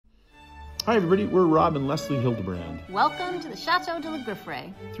Hi everybody, we're Rob and Leslie Hildebrand. Welcome to the Château de la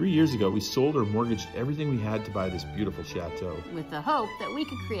Grifferaie. 3 years ago, we sold or mortgaged everything we had to buy this beautiful chateau. With the hope that we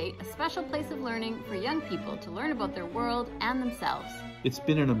could create a special place of learning for young people to learn about their world and themselves. It's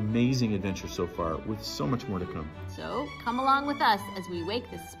been an amazing adventure so far, with so much more to come. So come along with us as we wake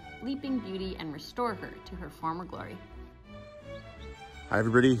this sleeping beauty and restore her to her former glory. Hi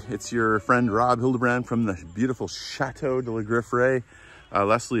everybody, it's your friend Rob Hildebrand from the beautiful Château de la Grifferaie.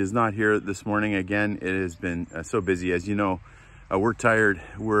 Leslie is not here this morning. Again, it has been so busy. As you know, we're tired.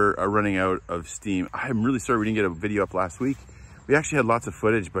 We're running out of steam. I'm really sorry we didn't get a video up last week. We actually had lots of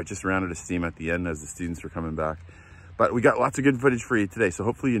footage, but just ran out of steam at the end as the students were coming back. But we got lots of good footage for you today, so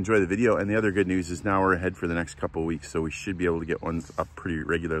hopefully you enjoy the video. And the other good news is now we're ahead for the next couple of weeks, so we should be able to get ones up pretty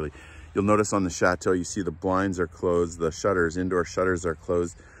regularly. You'll notice on the chateau, you see the blinds are closed, the shutters, indoor shutters are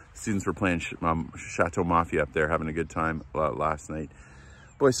closed. Students were playing Chateau Mafia up there, having a good time last night.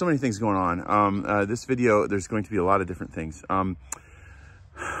 Boy, so many things going on. This video, there's going to be a lot of different things.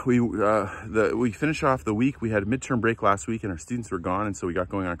 We finished off the week. We had a midterm break last week and our students were gone, and so we got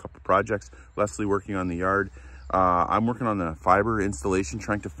going on a couple of projects. Leslie working on the yard. I'm working on the fiber installation,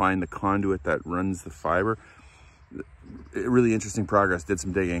 trying to find the conduit that runs the fiber. Really interesting progress, did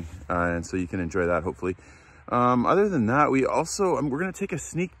some digging, and so you can enjoy that hopefully. Other than that, we're gonna take a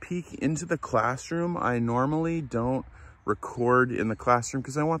sneak peek into the classroom. I normally don't record in the classroom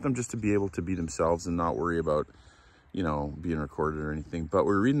because I want them just to be able to be themselves and not worry about, you know, being recorded or anything. But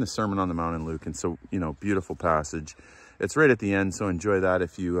we're reading the Sermon on the Mount in Luke, and so, you know, beautiful passage. It's right at the end, so enjoy that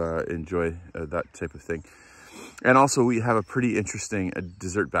if you enjoy that type of thing. And also we have a pretty interesting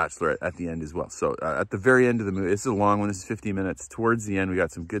dessert bachelor at the end as well. So at the very end of the movie, this is a long one, this is 50 minutes. Towards the end, we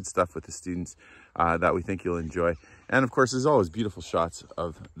got some good stuff with the students that we think you'll enjoy. And of course, there's always beautiful shots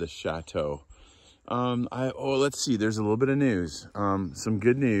of the chateau. Let's see, there's a little bit of news. Some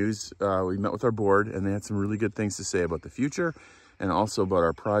good news. We met with our board and they had some really good things to say about the future and also about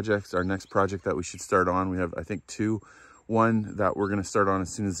our projects, our next project that we should start on. We have, I think, one that we're going to start on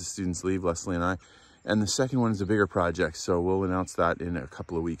as soon as the students leave, Leslie and I. And the second one is a bigger project, so we'll announce that in a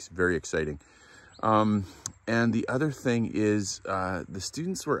couple of weeks. Very exciting. And the other thing is the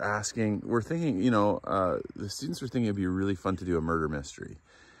students were asking, the students were thinking it'd be really fun to do a murder mystery.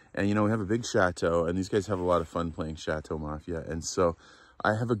 And, you know, we have a big chateau, and these guys have a lot of fun playing Chateau Mafia. And so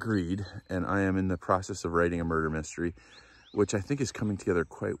I have agreed, and I am in the process of writing a murder mystery, which I think is coming together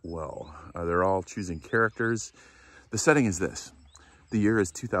quite well. They're all choosing characters. The setting is this. The year is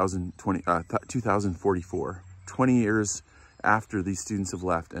 2044, 20 years after these students have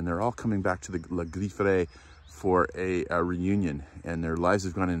left, and they're all coming back to the La Grifferaie for a reunion, and their lives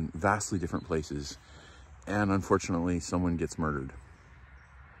have gone in vastly different places. And unfortunately, someone gets murdered.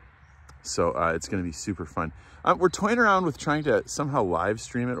 So it's going to be super fun. We're toying around with trying to somehow live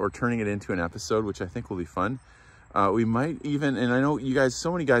stream it or turning it into an episode, which I think will be fun. We might even, and I know you guys,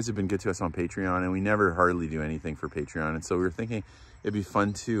 so many guys have been good to us on Patreon, and we never hardly do anything for Patreon. And so we were thinking it'd be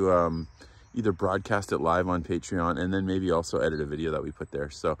fun to either broadcast it live on Patreon and then maybe also edit a video that we put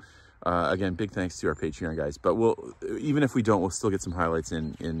there. So again, big thanks to our Patreon guys. But even if we don't, we'll still get some highlights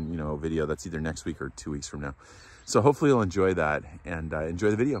in you know, a video that's either next week or 2 weeks from now. So hopefully you'll enjoy that and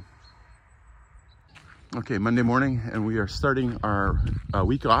enjoy the video. Okay, Monday morning, and we are starting our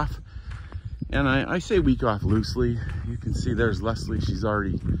week off. And I say week off loosely. You can see there's Leslie. She's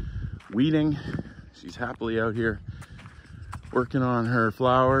already weeding. She's happily out here working on her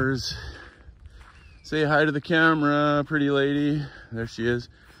flowers. Say hi to the camera, pretty lady. There she is.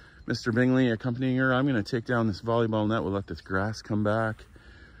 Mr. Bingley accompanying her. I'm going to take down this volleyball net. We'll let this grass come back.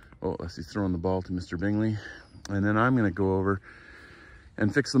 Oh, Leslie's throwing the ball to Mr. Bingley. And then I'm going to go over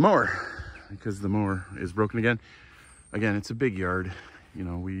and fix the mower, because the mower is broken again. Again, it's a big yard. You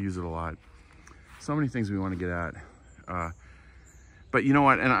know, we use it a lot. So many things we want to get at. But you know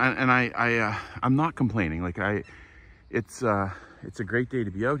what? I'm not complaining. Like it's a great day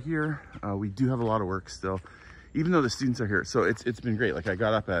to be out here. We do have a lot of work still, even though the students are here. So it's been great. Like I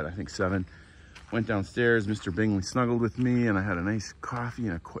got up at, I think 7, went downstairs. Mr. Bingley snuggled with me, and I had a nice coffee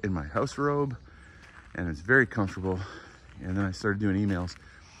in my house robe, and it's very comfortable. And then I started doing emails.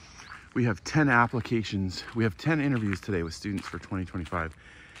 We have 10 applications. We have 10 interviews today with students for 2025.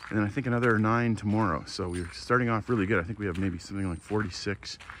 And then I think another 9 tomorrow. So we're starting off really good. I think we have maybe something like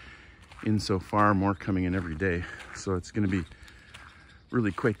 46 in so far, more coming in every day. So it's going to be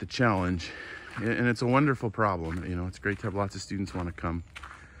really quite the challenge. And it's a wonderful problem. You know, it's great to have lots of students want to come.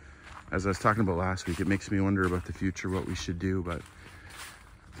 As I was talking about last week, it makes me wonder about the future, what we should do. But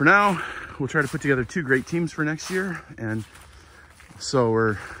for now, we'll try to put together 2 great teams for next year. And so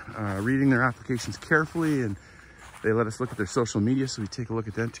we're reading their applications carefully and They let us look at their social media, so we take a look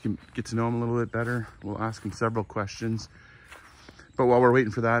at that to get to know them a little bit better. We'll ask them several questions. But while we're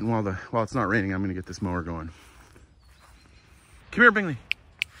waiting for that, and while it's not raining, I'm gonna get this mower going. Come here, Bingley.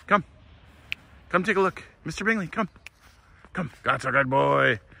 Come. Come take a look. Mr. Bingley, come. Come. That's a good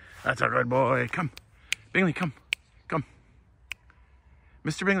boy. That's a good boy. Come. Bingley, come. Come.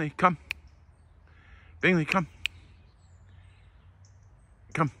 Mr. Bingley, come. Bingley, come.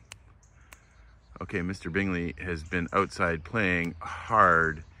 Come. Okay, Mr. Bingley has been outside playing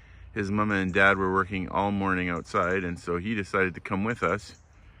hard. His mama and dad were working all morning outside, and so he decided to come with us.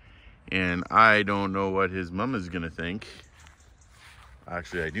 And I don't know what his mama's gonna think.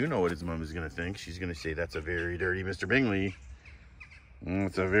 Actually, I do know what his mama's gonna think. She's gonna say, that's a very dirty Mr. Bingley.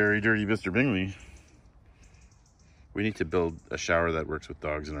 That's a very dirty Mr. Bingley. We need to build a shower that works with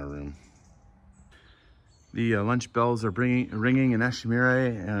dogs in our room. The lunch bells are ringing in Eshimire,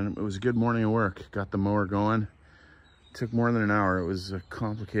 and it was a good morning of work. Got the mower going. Took more than an hour. It was a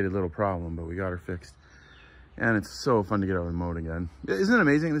complicated little problem, but we got her fixed. And it's so fun to get out and mow it again. Isn't it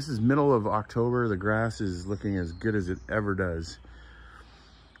amazing? This is middle of October. The grass is looking as good as it ever does.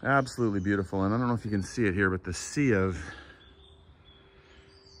 Absolutely beautiful. And I don't know if you can see it here, but the sea of,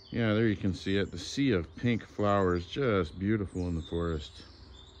 yeah, there you can see it. The sea of pink flowers, just beautiful in the forest.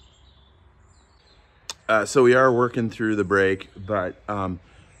 So we are working through the break, but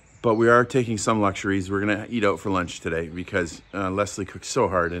we are taking some luxuries. We're gonna eat out for lunch today because Leslie cooks so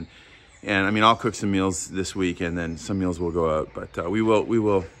hard, and I mean, I'll cook some meals this week, and then some meals will go out. But we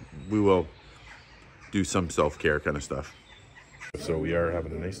will do some self-care kind of stuff. So we are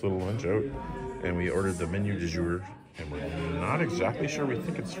having a nice little lunch out, and we ordered the menu du jour, and we're not exactly sure. We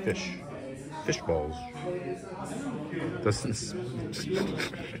think it's fish balls.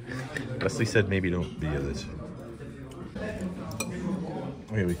 Leslie said maybe don't video this.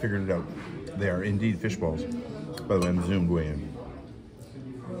 Okay, we figured it out. They are indeed fish balls. By the way, I'm zoomed way in.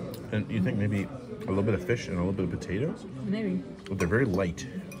 And you think maybe a little bit of fish and a little bit of potatoes? Maybe. But they're very light.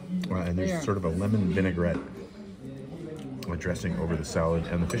 And there's sort of a lemon vinaigrette dressing over the salad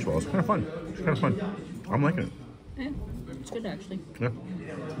and the fish balls. It's kind of fun. It's kind of fun. I'm liking it. Yeah, it's good actually. Yeah.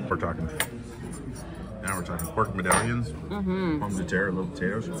 We're talking. Now we're talking pork medallions, pommes de terre, little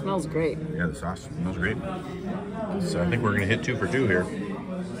potatoes. It smells great. Yeah, the sauce smells great. So I think we're gonna hit 2 for 2 here.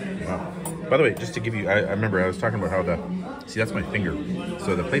 Wow. By the way, just to give you, I remember I was talking about how see, that's my finger.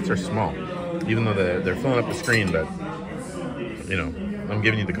 So the plates are small, even though they're filling up the screen, but you know, I'm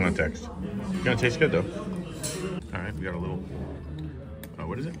giving you the context. It's gonna taste good though. All right, we got a little,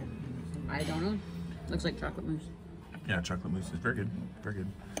 what is it? I don't know. Looks like chocolate mousse. Yeah, chocolate mousse is very good, very good.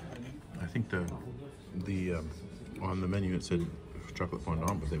 I think on the menu it said chocolate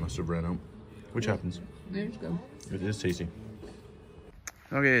fondant, but they must have ran out, which happens. There you go. It is tasty.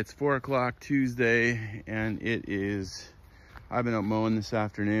 Okay, it's 4 o'clock Tuesday, and I've been out mowing this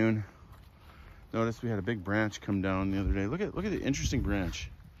afternoon. Notice we had a big branch come down the other day. Look at the interesting branch.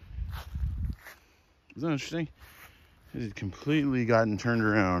 Isn't that interesting? It had completely gotten turned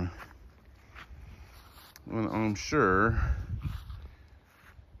around. Well, I'm sure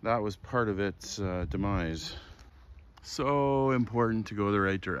that was part of its demise. So important to go the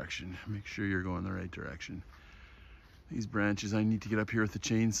right direction. Make sure you're going the right direction. These branches, I need to get up here with the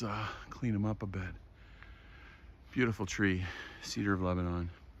chainsaw, clean them up a bit. Beautiful tree, cedar of Lebanon.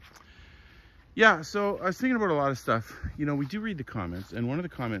 Yeah, so I was thinking about a lot of stuff. You know, we do read the comments, and one of the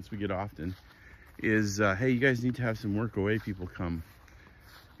comments we get often is, hey, you guys need to have some work away people come.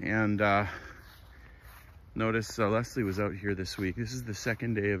 And notice Leslie was out here this week. This is the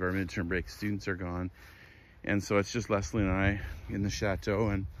second day of our midterm break. Students are gone. And so it's just Leslie and I in the chateau.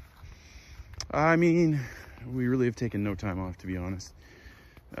 And I mean, we really have taken no time off, to be honest.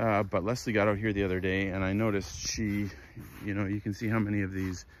 But Leslie got out here the other day, and I noticed she, you know, you can see how many of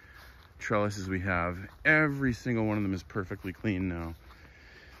these trellises we have. Every single one of them is perfectly clean now.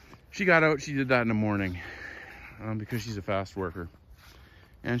 She got out, she did that in the morning because she's a fast worker.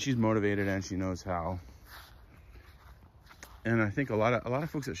 And she's motivated, and she knows how. And I think a lot of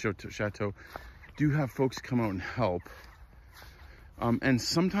folks at Château do have folks come out and help. And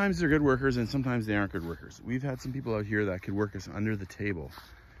sometimes they're good workers, and sometimes they aren't good workers. We've had some people out here that could work us under the table.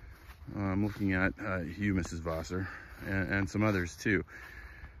 I'm looking at you, Mrs. Vosser, and some others too,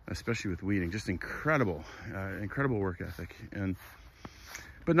 especially with weeding. Just incredible work ethic.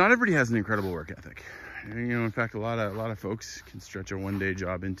 But not everybody has an incredible work ethic. You know, in fact, a lot of folks can stretch a one-day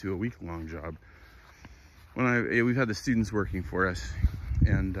job into a week-long job. We've had the students working for us,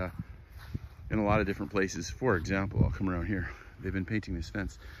 and in a lot of different places. For example, I'll come around here. They've been painting this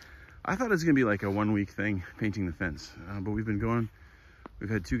fence. I thought it was gonna be like a one-week thing, painting the fence, but we've been going We've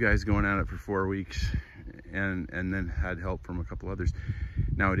had 2 guys going at it for 4 weeks and then had help from a couple others.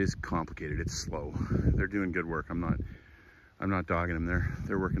 Now it is complicated, it's slow. They're doing good work. I'm not dogging them,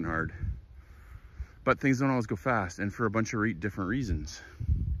 they're working hard. But things don't always go fast, and for a bunch of different reasons.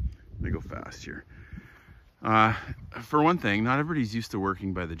 They go fast here. For one thing, not everybody's used to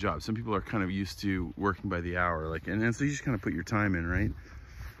working by the job. Some people are kind of used to working by the hour, like, and so you just kind of put your time in, right?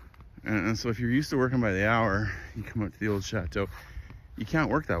 And so if you're used to working by the hour, you come up to the old Château, you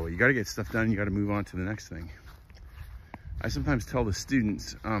can't work that way. You got to get stuff done. You got to move on to the next thing. I sometimes tell the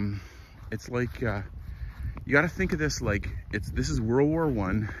students, it's like, you got to think of this like, this is World War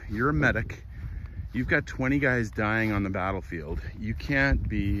I. You're a medic. You've got 20 guys dying on the battlefield. You can't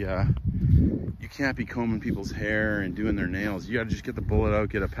be combing people's hair and doing their nails. You got to just get the bullet out,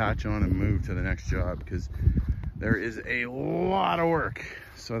 get a patch on, and move to the next job, because there is a lot of work.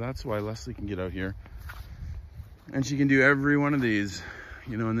 So that's why Leslie can get out here, and she can do every one of these,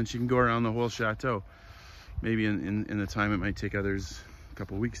 you know, and then she can go around the whole Château. Maybe in the time it might take others a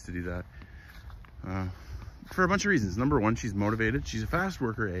couple of weeks to do that. For a bunch of reasons. Number 1, she's motivated. She's a fast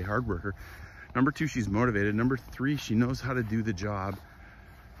worker, a hard worker. Number 2, she's motivated. Number 3, she knows how to do the job.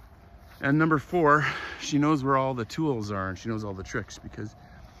 And number 4, she knows where all the tools are, and she knows all the tricks, because,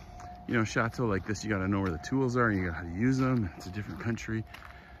 you know, Château like this, you got to know where the tools are, and you got how to use them. It's a different country.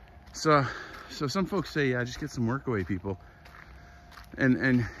 So some folks say, yeah, just get some work away, people.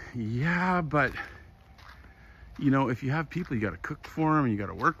 And yeah, but, you know, if you have people, you got to cook for them, and you got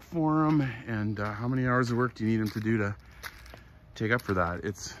to work for them. And how many hours of work do you need them to do to take up for that?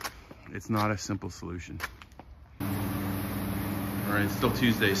 It's not a simple solution. All right, it's still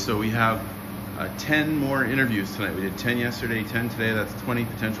Tuesday, so we have 10 more interviews tonight. We did 10 yesterday, 10 today. That's 20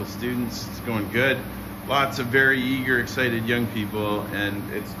 potential students. It's going good. Lots of very eager, excited young people, and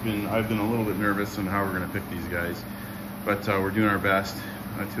I've been a little bit nervous on how we're going to pick these guys, but we're doing our best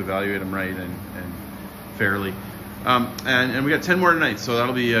to evaluate them right and fairly. And we got 10 more tonight, so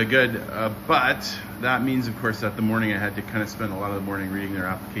that'll be good. But that means, of course, that the morning I had to kind of spend a lot of the morning reading their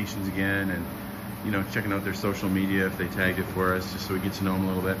applications again, and, you know, checking out their social media if they tagged it for us, just so we get to know them a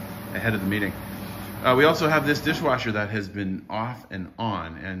little bit ahead of the meeting. We also have this dishwasher that has been off and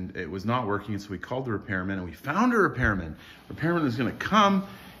on, and it was not working, so we called the repairman, and we found a repairman. Repairman was going to come,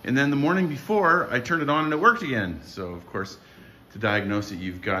 and then the morning before, I turned it on and it worked again. So, of course, to diagnose it,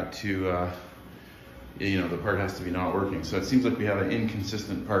 you've got to, you know, the part has to be not working. So it seems like we have an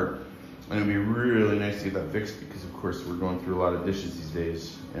inconsistent part, and it'd be really nice to get that fixed, because, of course, we're going through a lot of dishes these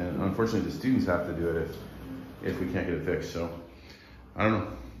days, and unfortunately, the students have to do it if we can't get it fixed. So, I don't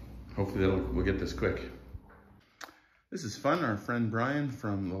know. Hopefully we'll get this quick. This is fun. Our friend Brian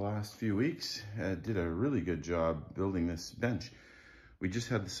from the last few weeks did a really good job building this bench. We just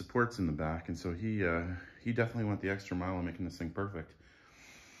had the supports in the back, and so he definitely went the extra mile in making this thing perfect.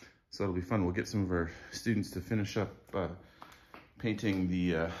 So it'll be fun. We'll get some of our students to finish up painting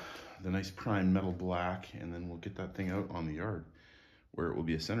the nice prime metal black, and then we'll get that thing out on the yard where it will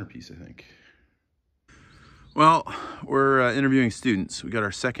be a centerpiece, I think. Well, we're interviewing students. We got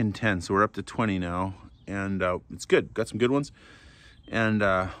our second 10, so we're up to 20 now, and it's good. Got some good ones, and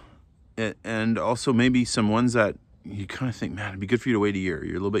also maybe some ones that you kind of think, man, it'd be good for you to wait a year.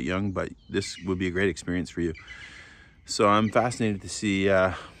 You're a little bit young, but this would be a great experience for you. So I'm fascinated to see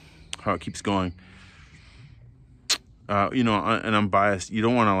how it keeps going. You know, and I'm biased. You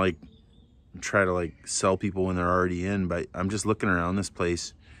don't want to like try to like sell people when they're already in, but I'm just looking around this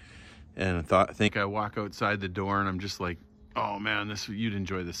place. And I think I walk outside the door and I'm just like, oh man, you'd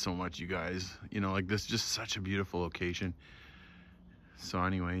enjoy this so much, you guys. You know, like this is just such a beautiful location. So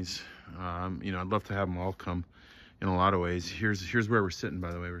anyways, you know, I'd love to have them all come in a lot of ways. Here's where we're sitting,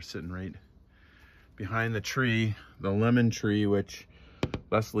 by the way. We're sitting right behind the tree, the lemon tree, which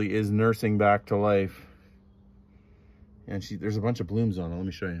Leslie is nursing back to life. And there's a bunch of blooms on it. Let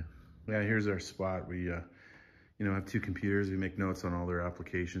me show you. Yeah, here's our spot. We, you know, have 2 computers. We make notes on all their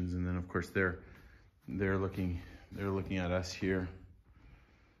applications, and then of course they're looking at us here.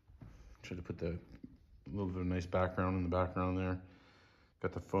 Try to put a little bit of nice background in the background there.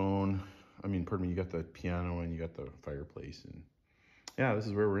 Got the phone. I mean, pardon me. You got the piano and you got the fireplace, and yeah, this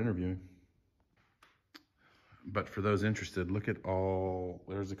is where we're interviewing. But for those interested, look at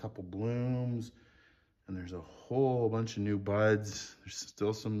there's a couple blooms, and there's a whole bunch of new buds. There's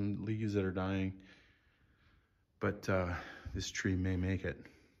still some leaves that are dying. But this tree may make it.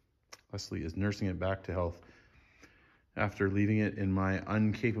 Leslie is nursing it back to health after leaving it in my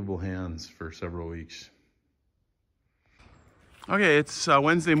incapable hands for several weeks. Okay, it's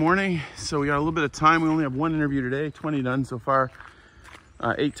Wednesday morning, so we got a little bit of time. We only have 1 interview today, 20 done so far.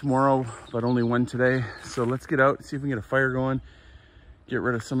 8 tomorrow, but only 1 today. So let's get out, see if we can get a fire going, get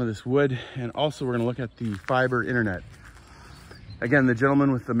rid of some of this wood. And also we're gonna look at the fiber internet. Again, the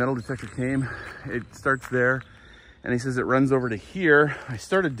gentleman with the metal detector came, it starts there, and he says it runs over to here. I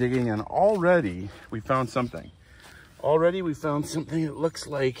started digging and already we found something. Already we found something that looks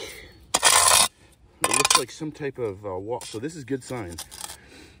like, some type of wall. So this is good sign,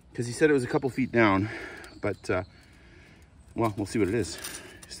 because he said it was a couple feet down, but well, we'll see what it is.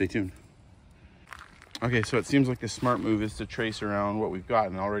 Stay tuned. Okay, so it seems like the smart move is to trace around what we've got,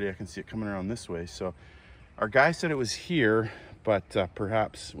 and already I can see it coming around this way. So our guy said it was here, but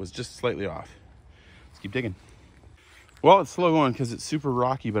perhaps was just slightly off. Let's keep digging. Well, it's slow going because it's super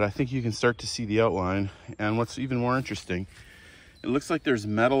rocky, but I think you can start to see the outline. And what's even more interesting, it looks like there's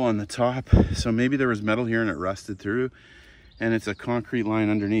metal on the top. So maybe there was metal here and it rusted through, and it's a concrete line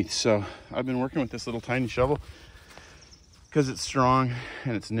underneath. So I've been working with this little tiny shovel because it's strong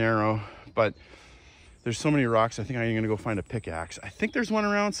and it's narrow, but there's so many rocks. I think I'm gonna go find a pickaxe. I think there's one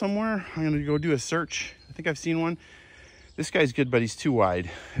around somewhere. I'm gonna go do a search. I think I've seen one. This guy's good, but he's too wide.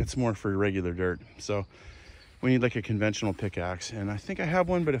 It's more for regular dirt. So we need like a conventional pickaxe. And I think I have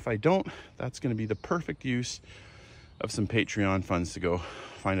one, but if I don't, that's gonna be the perfect use of some Patreon funds to go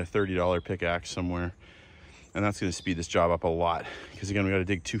find a $30 pickaxe somewhere. And that's gonna speed this job up a lot, because again, we gotta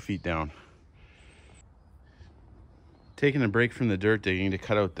dig 2 feet down. Taking a break from the dirt digging to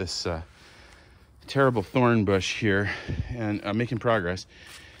cut out this terrible thorn bush here, and making progress.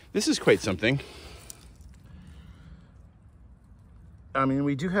 This is quite something. I mean,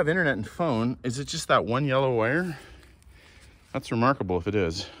 we do have internet and phone. Is it just that one yellow wire? That's remarkable if it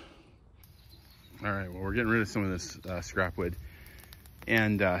is. All right, well, we're getting rid of some of this scrap wood.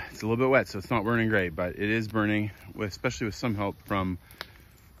 And it's a little bit wet, so it's not burning great, but it is burning, especially with some help from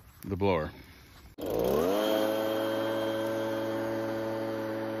the blower.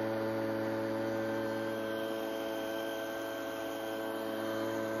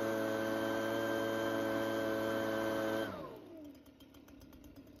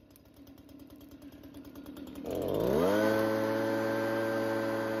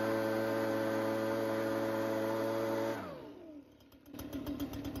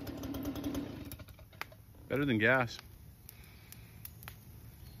 Better than gas.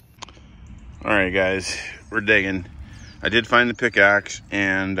 All right, guys, we're digging. I did find the pickaxe,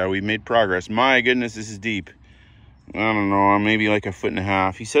 and we made progress. My goodness, this is deep. I don't know, maybe like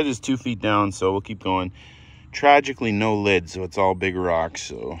 1.5 feet. He said it's 2 feet down, so we'll keep going. Tragically, no lid, so it's all big rocks.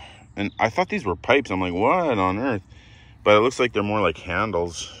 So, and I thought these were pipes. I'm like, what on earth? But it looks like they're more like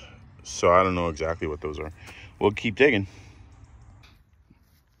handles. So I don't know exactly what those are. We'll keep digging.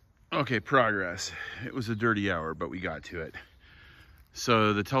 Okay, progress. It was a dirty hour, but we got to it.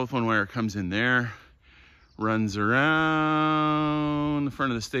 So the telephone wire comes in there, runs around the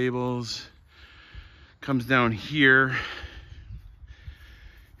front of the stables, comes down here,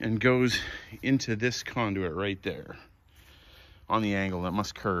 and goes into this conduit right there on the angle that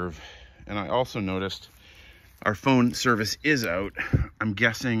must curve. And I also noticed our phone service is out. I'm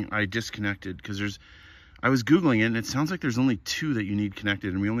guessing I disconnected, because I was Googling it, and it sounds like there's only 2 that you need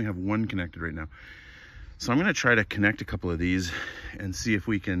connected, and we only have 1 connected right now. So I'm gonna try to connect a couple of these and see if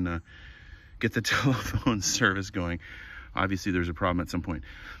we can get the telephone service going. Obviously, there's a problem at some point.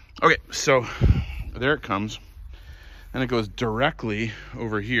 Okay, so there it comes, and it goes directly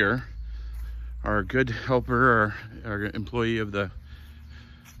over here. Our good helper, our employee of the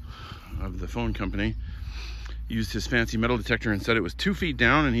phone company, used his fancy metal detector and said it was 2 feet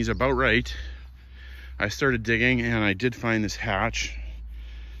down, and he's about right. I started digging, and I did find this hatch.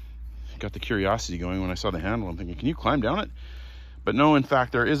 Got the curiosity going when I saw the handle. I'm thinking, can you climb down it? But no, in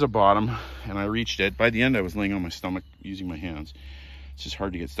fact, there is a bottom, and I reached it. By the end, I was laying on my stomach using my hands. It's just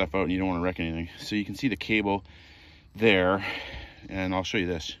hard to get stuff out, and you don't want to wreck anything. So you can see the cable there, and I'll show you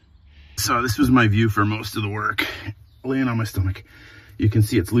this. So this was my view for most of the work, laying on my stomach. You can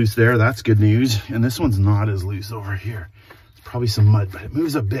see it's loose there. That's good news. And this one's not as loose over here. It's probably some mud, but it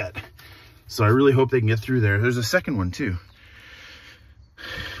moves a bit. So I really hope they can get through there. There's a second one too.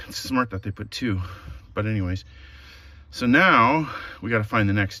 It's smart that they put 2. But anyways, so now we got to find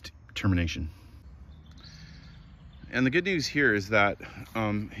the next termination. And the good news here is that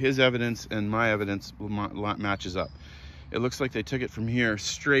his evidence and my evidence matches up. It looks like they took it from here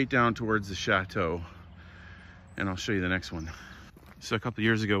straight down towards the Château. And I'll show you the next one. So a couple of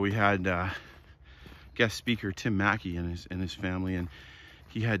years ago, we had guest speaker Tim Mackey and his family, and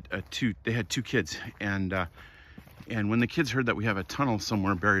he had they had 2 kids, and when the kids heard that we have a tunnel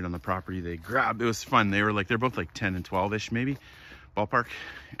somewhere buried on the property, they grabbed. It was fun. They're both like 10 and 12-ish maybe, ballpark,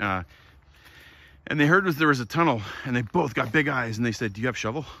 and they heard there was a tunnel, and they both got big eyes, and they said, "Do you have a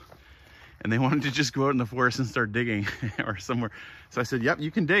shovel?" and they wanted to just go out in the forest and start digging or somewhere. So I said, yep,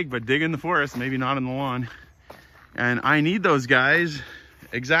 you can dig, but dig in the forest, maybe not in the lawn. And I need those guys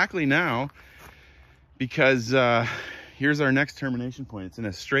exactly now, because here's our next termination point. It's in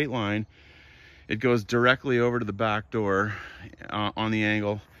a straight line. It goes directly over to the back door on the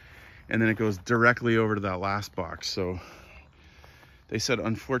angle, and then it goes directly over to that last box. So they said,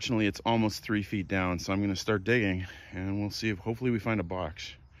 unfortunately, it's almost 3 feet down. So I'm going to start digging, and we'll see if hopefully we find a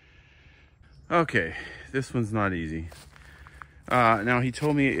box. Okay, this one's not easy. Now he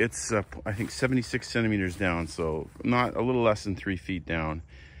told me it's, I think 76 centimeters down. So not a little less than 3 feet down.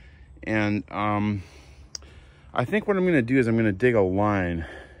 And I think what I'm going to do is I'm going to dig a line.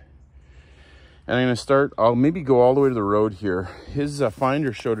 And I'm going to start, I'll maybe go all the way to the road here. His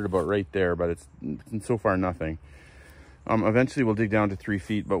finder showed it about right there, but it's so far nothing. Eventually we'll dig down to 3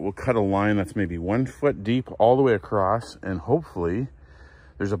 feet, but we'll cut a line that's maybe 1 foot deep all the way across, and hopefully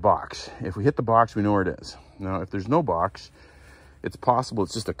there's a box. If we hit the box, we know where it is. Now, if there's no box, it's possible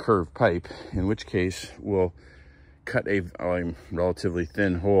it's just a curved pipe, in which case we'll cut a relatively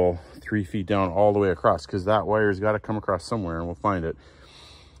thin hole 3 feet down all the way across, because that wire's got to come across somewhere, and we'll find it.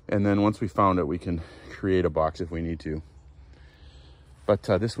 And then once we found it, we can create a box if we need to. But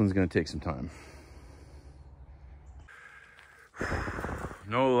this one's going to take some time.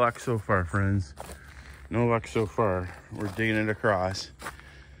 No luck so far, friends. No luck so far. We're digging it across.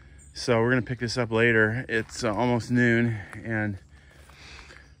 So we're going to pick this up later. It's almost noon. And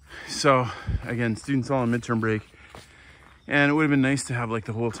so, again, students all on midterm break. And it would have been nice to have like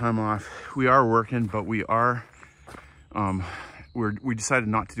the whole time off. We are working, but we are... we decided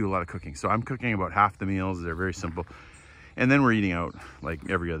not to do a lot of cooking. So I'm cooking about half the meals. They're very simple. And then we're eating out like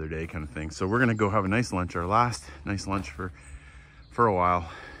every other day kind of thing. So we're going to go have a nice lunch, our last nice lunch for a while.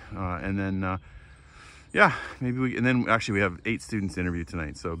 And then, yeah, maybe and then actually we have 8 students to interview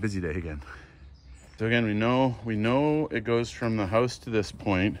tonight. So busy day again. So again, we know it goes from the house to this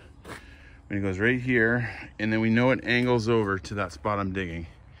point. And it goes right here. And then we know it angles over to that spot I'm digging.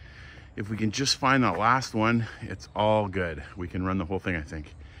 If we can just find that last one, it's all good. We can run the whole thing, I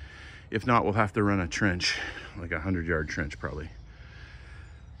think. If not, we'll have to run a trench, like a 100-yard trench probably.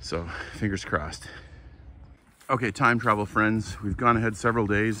 So fingers crossed. Okay, time travel, friends. We've gone ahead several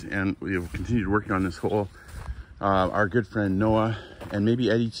days and we have continued working on this hole. Our good friend Noah, and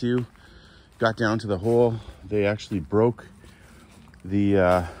maybe Eddie too, got down to the hole. They actually broke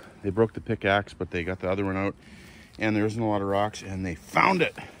the pickaxe, but they got the other one out, and there isn't a lot of rocks, and they found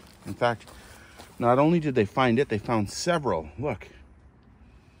it. In fact, not only did they find it, they found several. Look,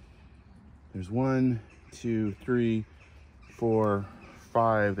 there's 1, 2, 3, 4,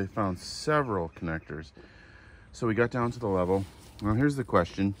 5. They found several connectors. So we got down to the level. Now here's the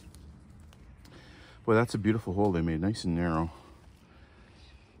question. Boy, that's a beautiful hole they made, nice and narrow.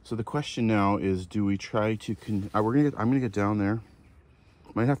 So the question now is, do we try to, I'm gonna get down there.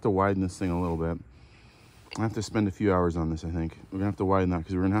 Might have to widen this thing a little bit. I have to spend a few hours on this, I think. We're gonna have to widen that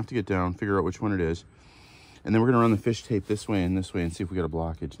because we're gonna have to get down, figure out which one it is. And then we're gonna run the fish tape this way and see if we got a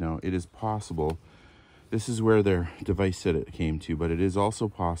blockage. Now, it is possible, this is where their device said it came to, but it is also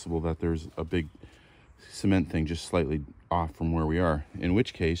possible that there's a big cement thing just slightly off from where we are, in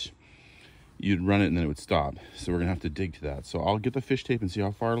which case you'd run it and then it would stop. So we're gonna have to dig to that. So I'll get the fish tape and see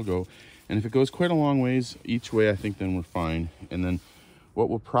how far it'll go. And if it goes quite a long ways each way, I think then we're fine. And then what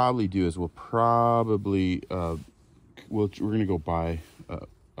we'll probably do is we're gonna go buy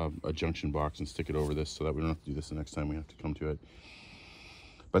a junction box and stick it over this so that we don't have to do this the next time we have to come to it.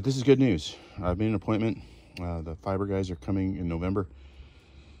 But this is good news. I've made an appointment. The fiber guys are coming in November.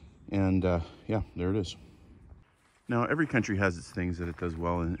 And yeah, there it is. Now, every country has its things that it does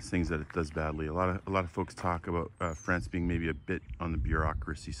well and its things that it does badly. A lot of folks talk about France being maybe a bit on the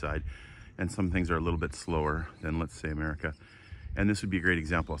bureaucracy side, and some things are a little bit slower than, let's say, America. And this would be a great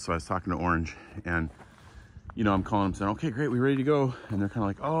example. So I was talking to Orange, and you know, I'm calling them saying, okay, great, we ready to go? And they're kind of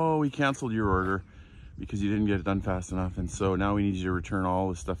like, oh, we canceled your order because you didn't get it done fast enough. And so now we need you to return all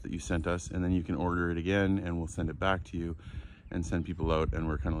the stuff that you sent us, and then you can order it again and we'll send it back to you and send people out. And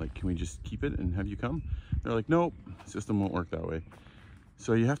we're kind of like, can we just keep it and have you come? They're like, nope, the system won't work that way.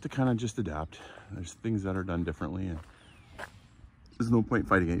 So you have to kind of just adapt. There's things that are done differently, and there's no point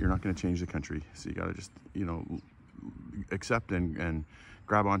fighting it. You're not going to change the country. So you got to just, you know, accept and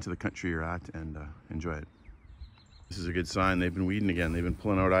grab onto the country you're at and enjoy it. This is a good sign. They've been weeding again. They've been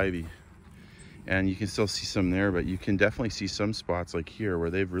pulling out ivy, and you can still see some there, but you can definitely see some spots like here where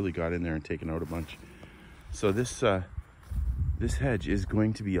they've really got in there and taken out a bunch. So this hedge is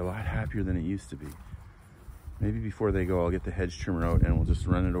going to be a lot happier than it used to be. Maybe before they go, I'll get the hedge trimmer out and we'll just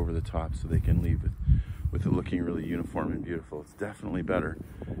run it over the top so they can leave with it looking really uniform and beautiful. It's definitely better.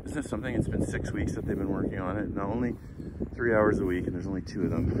 Isn't it something? It's been 6 weeks that they've been working on it. Now only 3 hours a week, and there's only 2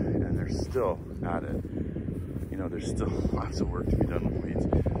 of them, and they're still at it. You know, there's still lots of work to be done with weeds.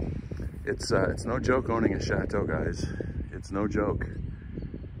 It's no joke owning a chateau, guys. It's no joke.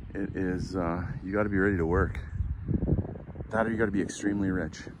 It is, you gotta be ready to work. That or you gotta be extremely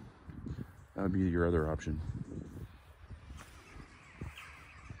rich. That would be your other option.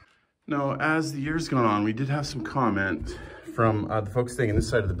 Now, as the years gone on, we did have some comment from the folks staying in this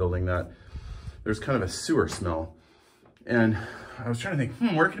side of the building that there's kind of a sewer smell. And I was trying to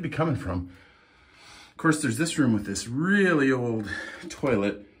think, where could it be coming from? Of course, there's this room with this really old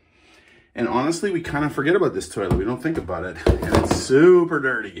toilet. And honestly, we kind of forget about this toilet. We don't think about it. And it's super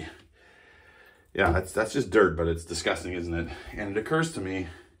dirty. Yeah, that's just dirt, but it's disgusting, isn't it? And it occurs to me,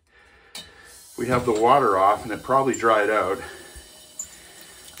 we have the water off and it probably dried out.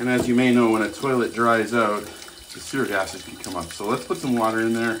 And as you may know, when a toilet dries out, the sewer gases can come up. So let's put some water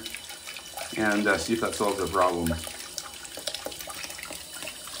in there and see if that solves our problem.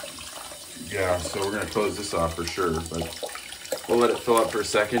 Yeah, so we're gonna close this off for sure, but we'll let it fill up for a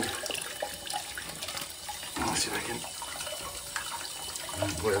second. Let's see if I can,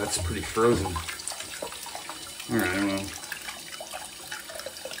 oh boy, that's pretty frozen. All right,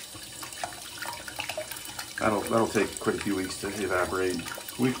 well, that'll take quite a few weeks to evaporate.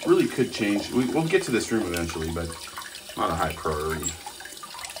 We really could change, we'll get to this room eventually, but not a high priority.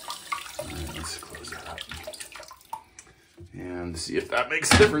 All right, let's close that up and see if that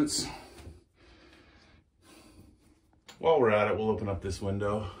makes a difference. While we're at it, we'll open up this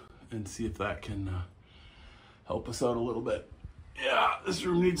window and see if that can help us out a little bit. Yeah, this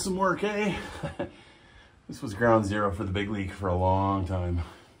room needs some work, eh? This was ground zero for the big leak for a long time.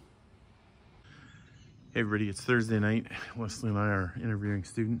 Hey everybody, it's Thursday night. Wesley and I are interviewing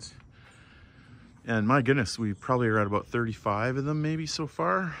students. And my goodness, we probably are at about 35 of them maybe so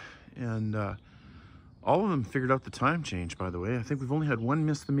far. And all of them figured out the time change, by the way. I think we've only had one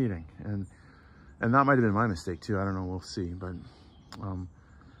miss the meeting. And that might have been my mistake too. I don't know, we'll see. But a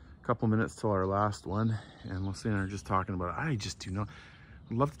couple minutes till our last one. And Wesley and I are just talking about it. I just do not,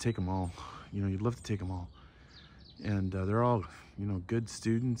 I'd love to take them all. You know, you'd love to take them all. And they're all, you know, good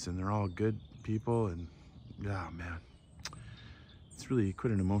students and they're all good people. And yeah, man, it's really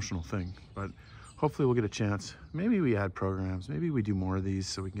quite an emotional thing, but hopefully we'll get a chance. Maybe we add programs, maybe we do more of these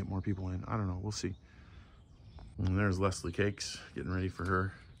so we can get more people in. I don't know, we'll see. And there's Leslie Cakes getting ready for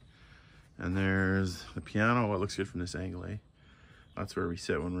her. And there's the piano. What looks good from this angle, eh? That's where we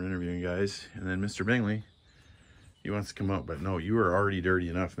sit when we're interviewing guys. And then Mr. Bingley, he wants to come out, but no, you are already dirty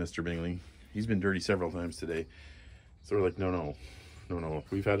enough, Mr. Bingley. He's been dirty several times today. So we're like, no,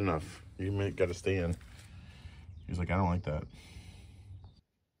 we've had enough. You got to stay in. He's like, I don't like that.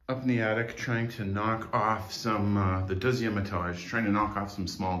 Up in the attic, trying to knock off some, the deuxième étage, trying to knock off some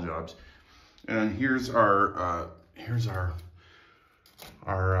small jobs. And here's our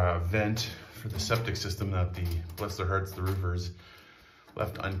vent for the septic system that the, bless their hearts, the roofers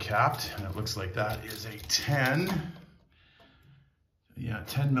left uncapped. And it looks like that is a 10. Yeah,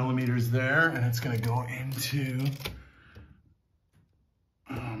 10 millimeters there. And it's gonna go into,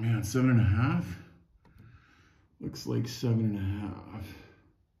 oh man, 7.5. Looks like 7.5.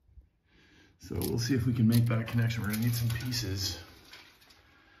 So we'll see if we can make that connection. We're gonna need some pieces.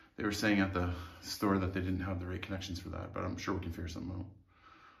 They were saying at the store that they didn't have the right connections for that, but I'm sure we can figure something out.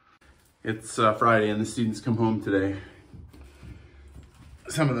 It's Friday and the students come home today.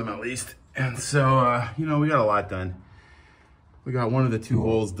 Some of them at least. And so, you know, we got a lot done. We got one of the 2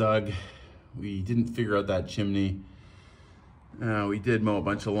 holes dug. We didn't figure out that chimney. We did mow a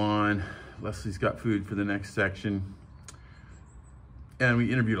bunch of lawn. Leslie's got food for the next section. And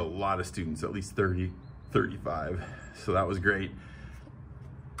we interviewed a lot of students, at least 30, 35. So that was great.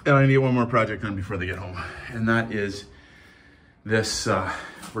 And I need one more project done before they get home. And that is this, we're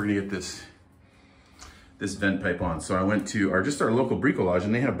gonna get this vent pipe on. So I went to our local bricolage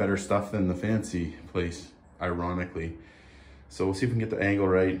and they have better stuff than the fancy place, ironically. So we'll see if we can get the angle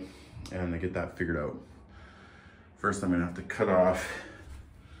right and get that figured out. First, I'm gonna have to cut off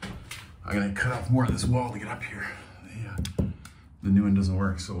more of this wall to get up here. The new one doesn't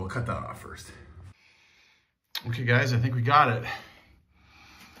work, so we'll cut that off first. Okay guys, I think we got it.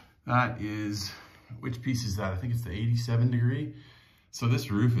 That is, which piece is that? I think it's the 87 degree. So this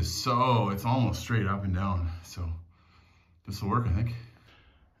roof is it's almost straight up and down. So this will work, I think.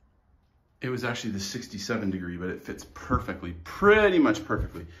 It was actually the 67 degree, but it fits perfectly, pretty much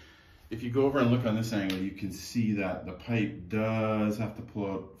perfectly. If you go over and look on this angle, you can see that the pipe does have to pull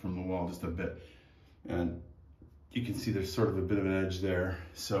out from the wall just a bit. And you can see there's sort of a bit of an edge there.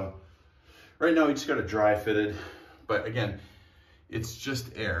 So Right now we just got a dry fitted, but again, it's just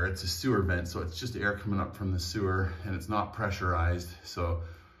air. It's a sewer vent, so it's just air coming up from the sewer, and it's not pressurized. So,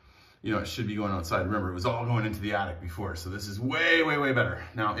 you know, it should be going outside. Remember, it was all going into the attic before, so this is way, way, way better.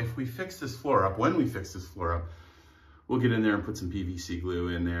 Now, if we fix this floor up, when we fix this floor up, we'll get in there and put some PVC glue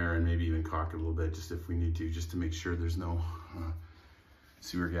in there and maybe even caulk it a little bit, just if we need to, just to make sure there's no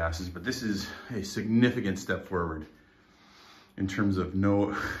sewer gases. But this is a significant step forward in terms of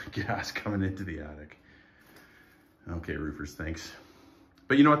no gas coming into the attic. Okay, roofers, thanks.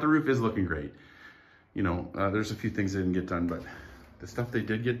 But you know what? The roof is looking great. You know, there's a few things that didn't get done, but the stuff they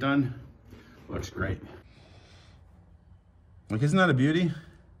did get done looks great. Like, isn't that a beauty?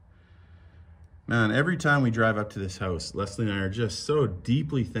 Man, every time we drive up to this house, Leslie and I are just so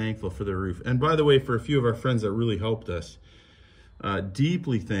deeply thankful for the roof. And by the way, for a few of our friends that really helped us,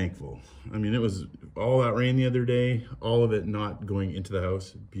 deeply thankful. I mean, it was all that rain the other day, all of it not going into the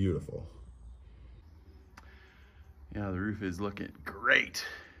house. Beautiful. Yeah, the roof is looking great.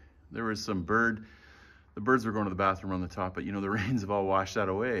 There was some the birds were going to the bathroom on the top, but you know, the rains have all washed that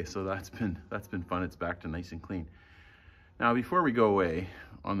away. So that's been fun. It's back to nice and clean. Now, before we go away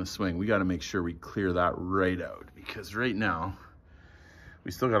on the swing, we got to make sure we clear that right out, because right now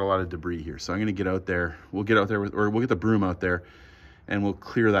we still got a lot of debris here. So I'm going to get out there. We'll get out there we'll get the broom out there and we'll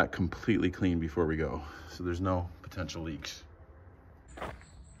clear that completely clean before we go, so there's no potential leaks.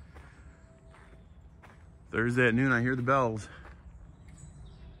 Thursday at noon, I hear the bells.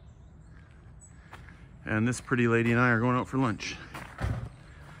 And this pretty lady and I are going out for lunch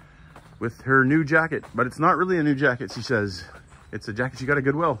with her new jacket, but it's not really a new jacket, she says. It's a jacket she got at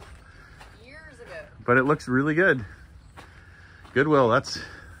Goodwill. Years ago. But it looks really good. Goodwill, that's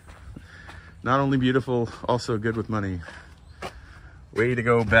not only beautiful, also good with money. Way to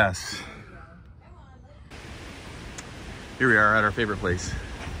go, Bess. Here we are at our favorite place.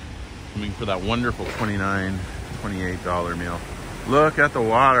 Coming for that wonderful $29, $28 meal. Look at the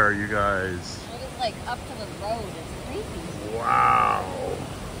water, you guys. It is like up to the road. It's crazy. Wow.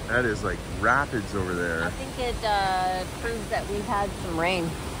 That is like rapids over there. I think it proves that we've had some rain.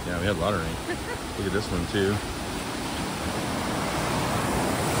 Yeah, we had a lot of rain. Look at this one too.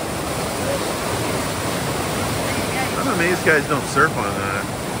 I'm amazed guys don't surf on that.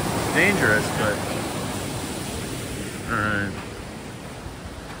 It's dangerous, but all right.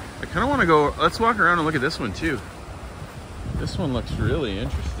 I kind of want to go, let's walk around and look at this one too. This one looks really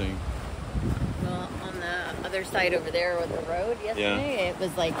interesting. Well, on the other side over there with the road yesterday, it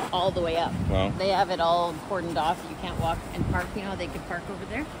was like all the way up. Wow. They have it all cordoned off. You can't walk and park. You know, they could park over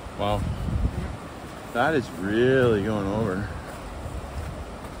there. Wow. That is really going over.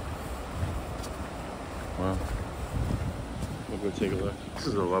 Wow. We'll go take a look. This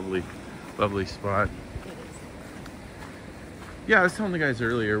is a lovely, lovely spot. Yeah, I was telling the guys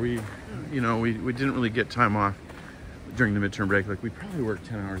earlier, we didn't really get time off during the midterm break. Like, we probably worked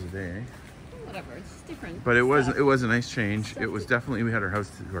 10 hours a day. Whatever, it's different. But it was a nice change. It was definitely, we had our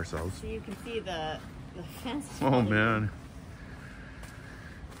house to ourselves. So you can see the fence. Oh man.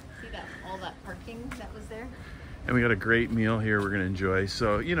 See that, all that parking that was there? And we got a great meal here we're gonna enjoy.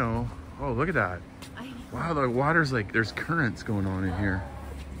 So, you know, oh, look at that. Wow, the water's like, there's currents going on in here.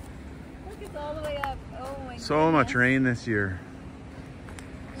 Look, it's all the way up. Oh my God. So much rain this year.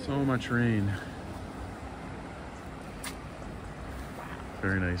 So much rain.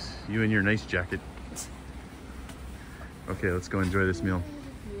 Very nice. You and your nice jacket. Okay, let's go enjoy this meal.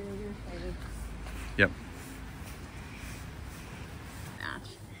 Yep. Match.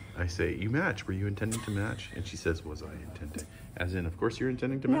 I say, you match. Were you intending to match? And she says, was I intending? As in, of course you're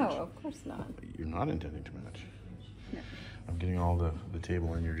intending to match? No, of course not. You're not intending to match. No. I'm getting all the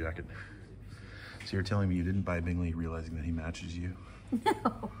table in your jacket. So you're telling me you didn't buy Bingley realizing that he matches you?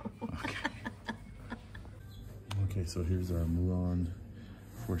 No. Okay. Okay, so here's our Moulin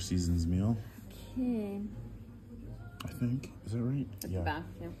Four Seasons meal. Okay. I think. Is that right? At the back,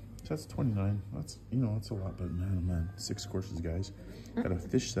 yeah. So that's 29. That's, you know, that's a lot, but man, oh man. 6 courses, guys. Got a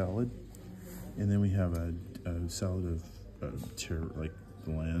fish salad. And then we have a salad of like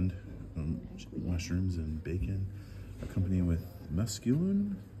the land, mushrooms and bacon, accompanied with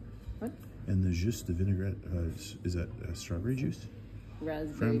mesclun. What? And the jus de vinaigrette. Is that strawberry juice?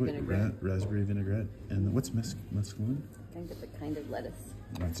 Raspberry vinaigrette. Raspberry vinaigrette. And what's mesclun? I think it's a kind of lettuce.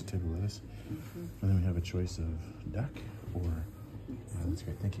 That's a type of lettuce. And then we have a choice of duck or, that's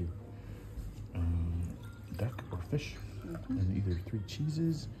great, thank you. Duck or fish. And either 3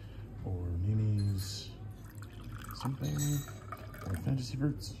 cheeses or Mimi's something or fantasy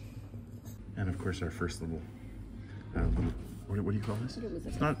fruits. And of course our first little, what do you call this? It was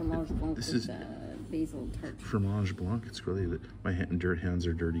it's not, this is basil tart. Fromage blanc. It's really my hands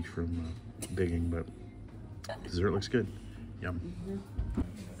are dirty from baking, but dessert looks good. Yum.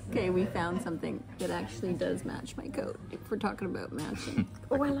 Okay, we found something that actually does match my coat. If we're talking about matching.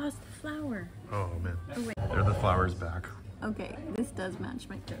 Oh, I lost the flower. Oh man. Oh, wait. There, the flowers back. Okay, this does match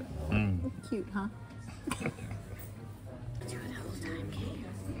my coat. Cute, huh? Let's do it the whole time,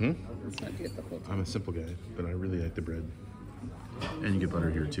 okay? Let's not do it the whole time. I'm a simple guy, but I really like the bread. And you get butter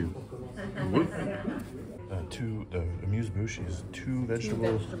here too. The amuse-bouche is two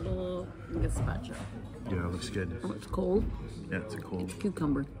vegetable Gazpacho. Yeah, it looks good. Oh, it's cold? Yeah, it's a cold. It's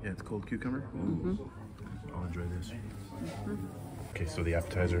cucumber. Yeah, it's cold cucumber. I'll enjoy this. Okay, so the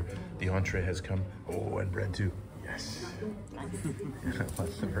appetizer, the entree has come. Oh, and bread too. Yes.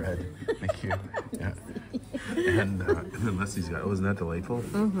 Lots of bread. Thank you. Yeah. And then Leslie's got, oh, isn't that delightful?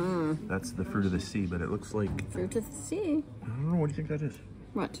 That's the fruit of the sea, but it looks like... Fruit of the sea? I don't know, what do you think that is?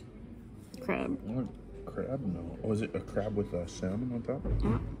 What? Crab. Oh, crab? No. Oh, is it a crab with salmon on top?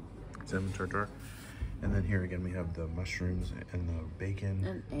 Yeah. Salmon tartare. And then here again we have the mushrooms and the bacon.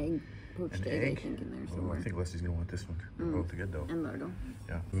 An egg. Poached egg, I think, in there somewhere. Oh, I think Leslie's gonna want this one. They're both good though. And lardo.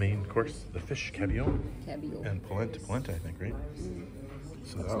 Yeah. Main course, the fish cabillaud. Cabillaud. And polenta, I think, right?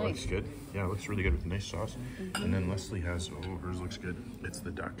 So that looks nice. good. Yeah, it looks really good with a nice sauce. And then Leslie has, oh, hers looks good. It's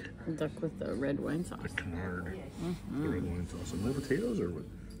the duck. Duck with the red wine sauce. The canard. The red wine sauce. And no potatoes or what?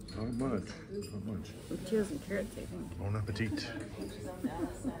 Not much. Not much. Potatoes and carrots, I think. Bon appetit.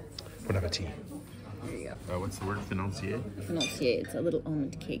 Bon appetit. There you go. What's the word? Financier? Financier. It's a little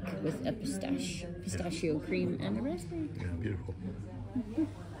almond cake with a pistachio cream and a raspberry. Yeah, beautiful.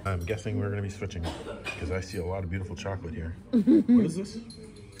 I'm guessing we're going to be switching because I see a lot of beautiful chocolate here. What is this?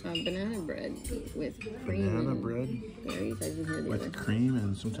 Banana bread with cream. Banana and bread berries. I didn't hear the with other. cream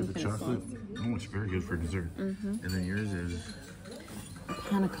and some type of kind of chocolate. Oh, it's very good for dessert. And then yours is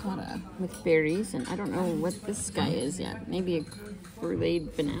Panna cotta with berries, and I don't know what this guy is yet. Maybe a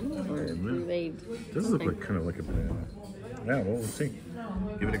bruleed banana or bruleed. This looks like kind of like a banana. Yeah, well, we'll see.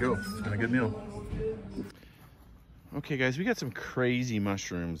 Give it a go. It's been a good meal. Okay, guys, we got some crazy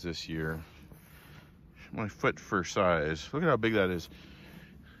mushrooms this year. My foot for size. Look at how big that is.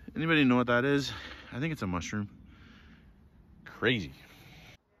 Anybody know what that is? I think it's a mushroom. Crazy.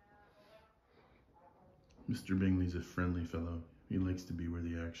 Mr. Bingley's a friendly fellow. He likes to be where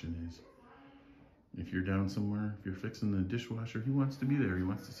the action is. If you're down somewhere, if you're fixing the dishwasher, he wants to be there. He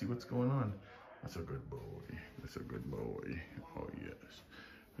wants to see what's going on. That's a good boy. That's a good boy. Oh, yes.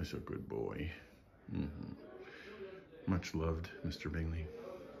 That's a good boy. Much loved, Mr. Bingley.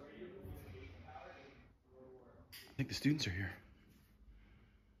 I think the students are here.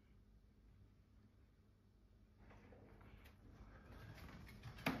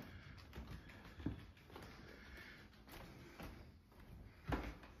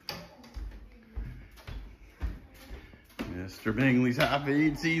 Mr. Bingley's happy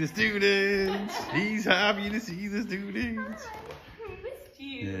to see the students. He's happy to see the students. I missed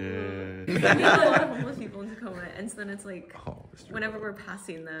you. Yeah. We have a lot of homeless people in Tacoma, and so then it's like, Oh, Mr. whenever we're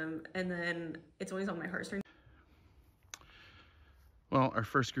passing them, and then it's always on my heartstrings. Well, our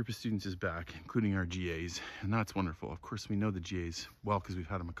first group of students is back, including our GAs, and that's wonderful. Of course, we know the GAs well because we've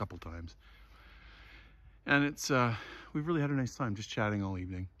had them a couple times. And it's, we've really had a nice time just chatting all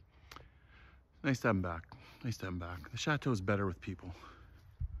evening. Nice to have them back. Nice to have them back. The Chateau is better with people.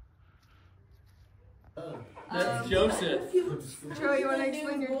 That's Joseph. Joe, you want to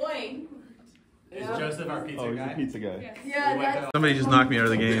explain your boy? Is Joseph our pizza guy? pizza guy. Yeah, that's Somebody just knocked me out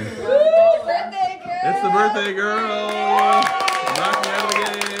of the game. birthday girl. It's the birthday girl! Knocked me out of the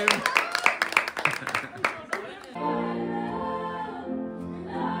game.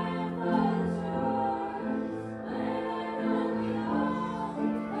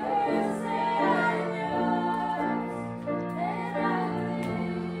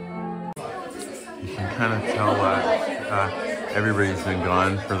 You can kind of tell everybody's been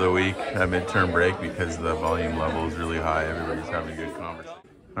gone for the week at midterm break because the volume level is really high. Everybody's having a good conversation.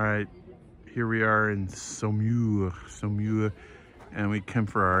 All right, here we are in Saumur, and we came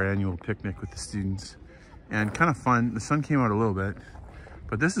for our annual picnic with the students. And kind of fun. The sun came out a little bit,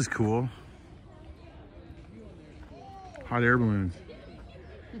 but this is cool. Hot air balloons.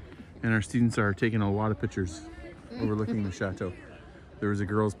 And our students are taking a lot of pictures overlooking the chateau. There was a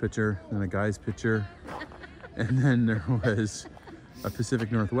girl's picture, then a guy's picture, and then there was a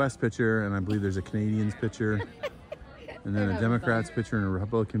Pacific Northwest picture, and I believe there's a Canadian's picture, and then a Democrat's picture and a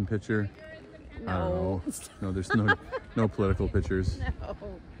Republican picture. I don't know. No, there's no political pictures. No.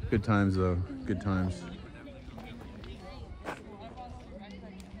 Good times though, good times.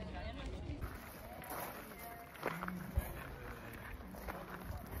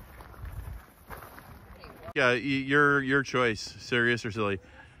 Yeah, your choice. Serious or silly?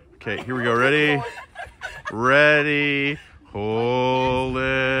 Okay, here we go. Ready? Ready. Hold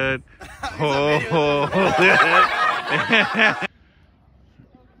it. Hold it.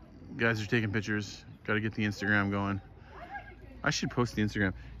 Guys are taking pictures. Got to get the Instagram going. I should post the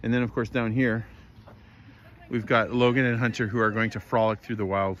Instagram. And then, of course, down here, we've got Logan and Hunter who are going to frolic through the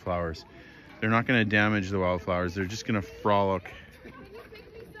wildflowers. They're not going to damage the wildflowers. They're just going to frolic.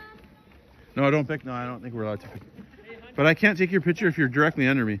 No, don't pick. No, I don't think we're allowed to pick. But I can't take your picture if you're directly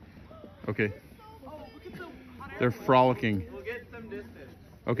under me. Okay. They're frolicking.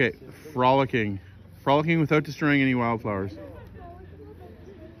 Okay, frolicking. Frolicking without destroying any wildflowers.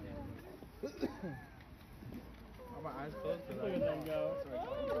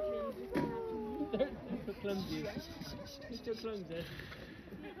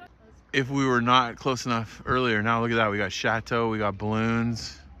 If we were not close enough earlier, now look at that. We got Château, we got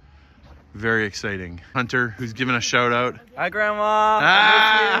balloons. Very exciting. Hunter, who's giving a shout out. Hi, Grandma.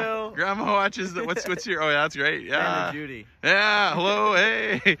 Ah, Grandma watches the, what's your, oh yeah, that's great. Yeah. And Judy. Yeah, hello,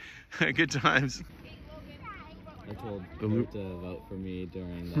 hey. Good times. I told her to vote for me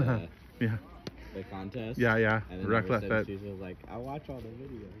during the, yeah. the contest. Yeah, yeah. And then Rec left that. she was like, I watch all the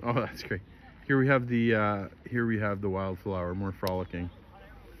videos. Oh, that's great. Here we have the wildflower, more frolicking.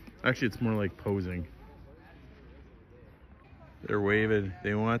 Actually, it's more like posing. They're waving.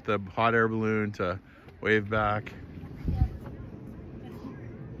 They want the hot air balloon to wave back.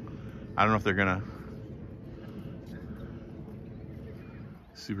 I don't know if they're gonna.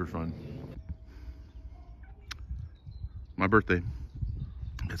 Super fun. My birthday.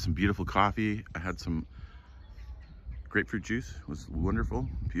 Had some beautiful coffee. I had some grapefruit juice. It was wonderful.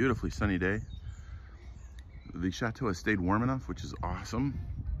 Beautifully sunny day. The Château has stayed warm enough, which is awesome.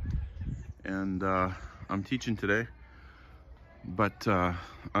 And I'm teaching today. But I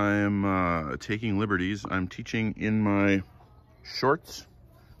am taking liberties. I'm teaching in my shorts,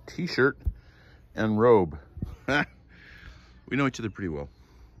 t-shirt, and robe. We know each other pretty well.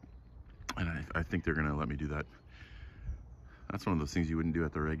 And I think they're gonna let me do that. That's one of those things you wouldn't do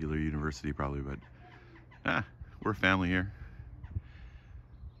at the regular university probably, but we're a family here.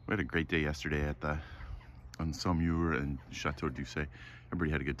 We had a great day yesterday at the on Saumur and Château d'Ussé.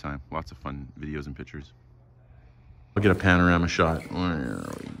 Everybody had a good time. Lots of fun videos and pictures. I'll get a panorama shot. There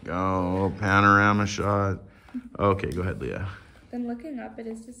we go. Panorama shot. Okay, go ahead, Leah. Then looking up at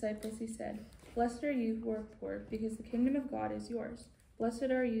his disciples, he said, Blessed are you who are poor, because the kingdom of God is yours.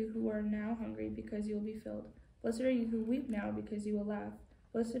 Blessed are you who are now hungry, because you will be filled. Blessed are you who weep now, because you will laugh.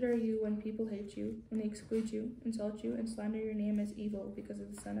 Blessed are you when people hate you, when they exclude you, insult you, and slander your name as evil because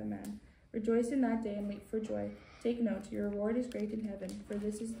of the Son of Man. Rejoice in that day and leap for joy. Take note, your reward is great in heaven, for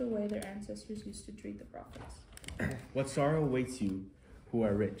this is the way their ancestors used to treat the prophets. What sorrow awaits you who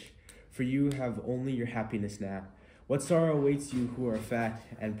are rich, for you have only your happiness now. What sorrow awaits you who are fat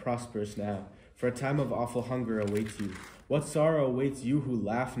and prosperous now, for a time of awful hunger awaits you. What sorrow awaits you who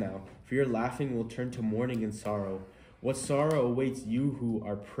laugh now, for your laughing will turn to mourning and sorrow. What sorrow awaits you who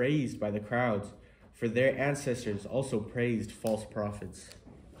are praised by the crowds, for their ancestors also praised false prophets.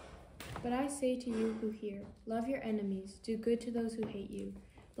 But I say to you who hear, love your enemies, do good to those who hate you.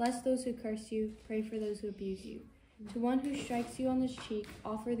 Bless those who curse you, pray for those who abuse you. To one who strikes you on the cheek,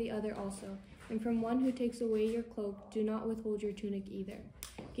 offer the other also. And from one who takes away your cloak, do not withhold your tunic either.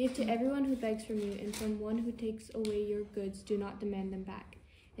 Give to everyone who begs from you, and from one who takes away your goods, do not demand them back.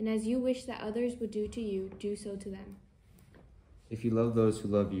 And as you wish that others would do to you, do so to them. If you love those who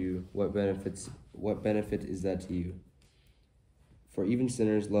love you, what benefit is that to you? For even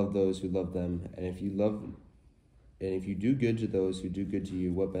sinners love those who love them, and if you do good to those who do good to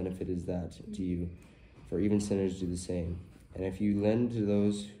you, what benefit is that to you? For even sinners do the same. And if you lend to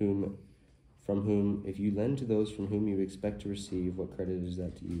those from whom you expect to receive, what credit is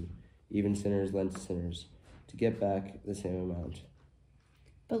that to you? Even sinners lend to sinners, to get back the same amount.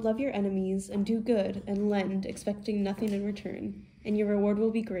 But love your enemies, and do good, and lend, expecting nothing in return. And your reward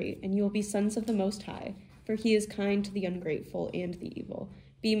will be great, and you will be sons of the Most High, for he is kind to the ungrateful and the evil.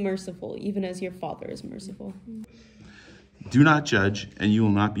 Be merciful, even as your Father is merciful. Do not judge, and you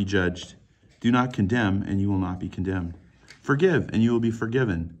will not be judged. Do not condemn, and you will not be condemned. Forgive, and you will be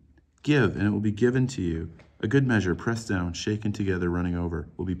forgiven. Give, and it will be given to you. A good measure, pressed down, shaken together, running over,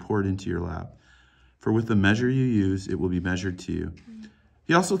 will be poured into your lap. For with the measure you use, it will be measured to you.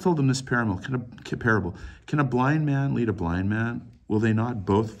 He also told them this parable. Can a blind man lead a blind man? Will they not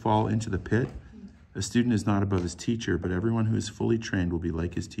both fall into the pit? A student is not above his teacher, but everyone who is fully trained will be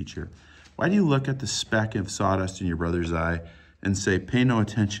like his teacher. Why do you look at the speck of sawdust in your brother's eye and say, pay no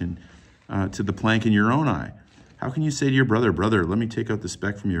attention to the plank in your own eye? How can you say to your brother, brother, let me take out the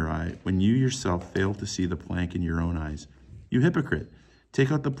speck from your eye, when you yourself fail to see the plank in your own eyes? You hypocrite,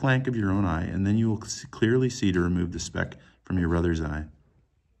 take out the plank of your own eye, and then you will clearly see to remove the speck from your brother's eye.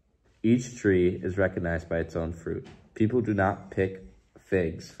 Each tree is recognized by its own fruit. People do not pick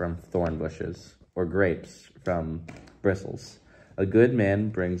figs from thorn bushes or grapes from bristles. A good man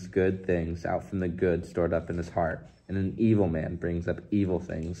brings good things out from the good stored up in his heart, and an evil man brings up evil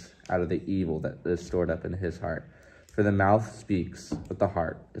things out of the evil that is stored up in his heart. For the mouth speaks what the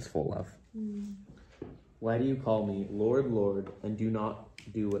heart is full of. Why do you call me Lord, Lord, and do not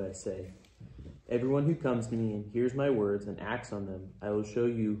do what I say? Everyone who comes to me and hears my words and acts on them, I will show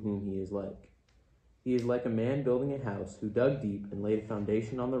you whom he is like. He is like a man building a house who dug deep and laid a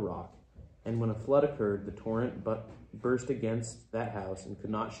foundation on the rock. And when a flood occurred, the torrent burst against that house and could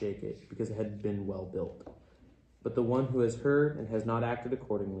not shake it, because it had been well built. But the one who has heard and has not acted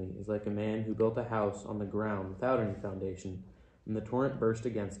accordingly is like a man who built a house on the ground without any foundation, and the torrent burst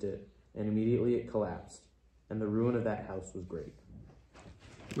against it, and immediately it collapsed, and the ruin of that house was great.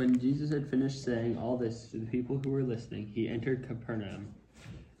 When Jesus had finished saying all this to the people who were listening, he entered Capernaum.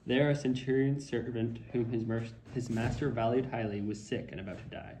 There a centurion's servant, whom his master valued highly, was sick and about to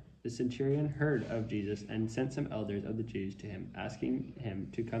die. The centurion heard of Jesus and sent some elders of the Jews to him, asking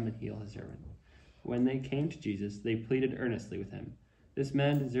him to come and heal his servant. When they came to Jesus, they pleaded earnestly with him, "This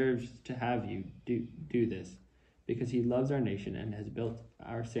man deserves to have you do this, because he loves our nation and has built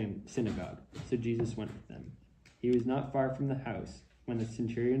our synagogue." So Jesus went with them. He was not far from the house when the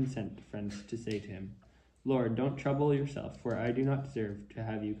centurion sent friends to say to him, "Lord, don't trouble yourself, for I do not deserve to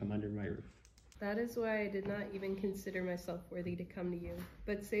have you come under my roof. That is why I did not even consider myself worthy to come to you.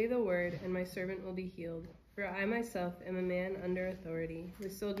 But say the word, and my servant will be healed. For I myself am a man under authority,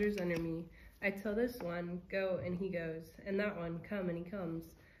 with soldiers under me. I tell this one, go, and he goes, and that one, come, and he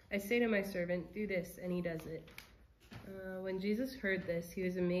comes. I say to my servant, do this, and he does it." When Jesus heard this, he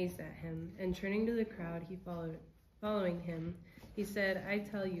was amazed at him, and turning to the crowd, following him, he said, "I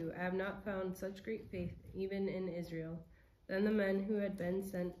tell you, I have not found such great faith even in Israel." Then the men who had been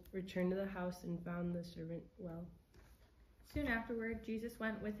sent returned to the house and found the servant well. Soon afterward, Jesus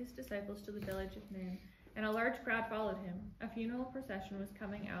went with his disciples to the village of Nain, and a large crowd followed him. A funeral procession was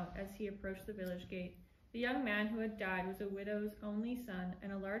coming out as he approached the village gate. The young man who had died was a widow's only son,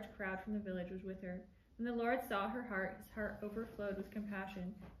 and a large crowd from the village was with her. When the Lord saw her heart, his heart overflowed with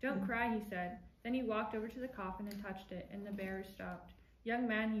compassion. "Don't cry," he said. Then he walked over to the coffin and touched it, and the bearers stopped. "Young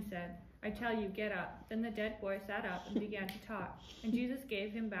man," he said, "I tell you, get up." Then the dead boy sat up and began to talk, and Jesus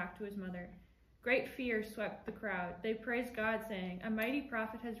gave him back to his mother. Great fear swept the crowd. They praised God, saying, "A mighty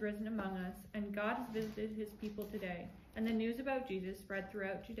prophet has risen among us, and God has visited his people today." And the news about Jesus spread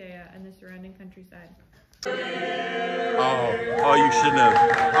throughout Judea and the surrounding countryside. Oh, you shouldn't have.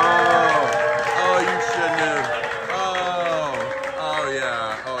 Oh, you shouldn't have. Oh,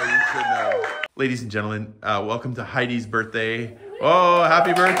 yeah. Oh, you shouldn't have. Ladies and gentlemen, welcome to Heidi's birthday. Oh,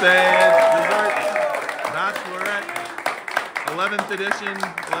 happy birthday. Bachelorette, 11th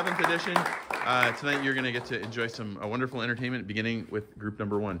edition. Tonight you're going to get to enjoy some wonderful entertainment, beginning with group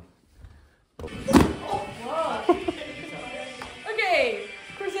number 1. Okay,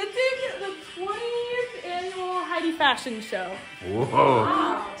 presenting the 20th annual Heidi fashion show. Whoa,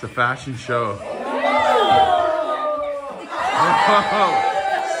 wow. It's a fashion show. Whoa.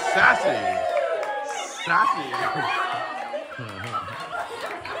 Sassy.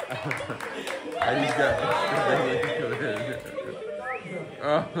 Heidi's got.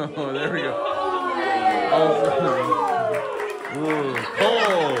 Oh, there we go. Oh,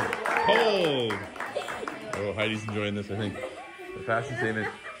 cold. Oh, Heidi's enjoying this, I think. The fashion statement.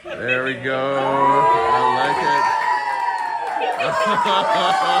 There we go. I like it.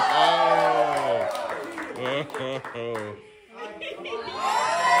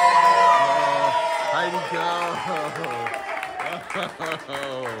 Heidi, go.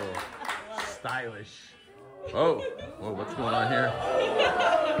 Stylish. Oh, what's going on here?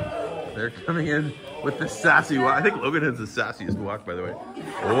 They're coming in with the sassy walk. I think Logan has the sassiest walk, by the way.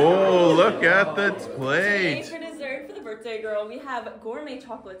 Oh, look at the plate. Today for dessert for the birthday girl, we have gourmet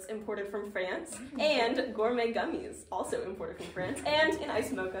chocolates imported from France and gourmet gummies also imported from France and an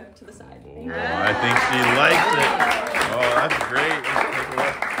iced mocha to the side. Oh, I think she likes it. Oh, that's great. Let's take a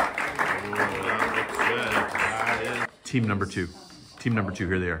look. Oh, that looks good. That is team number 2. Team number 2,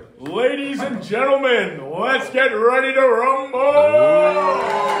 here they are. Ladies and gentlemen, let's get ready to rumble!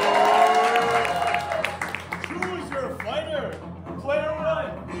 Choose your fighter. Player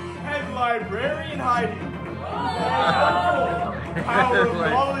 1, head librarian Heidi. Power of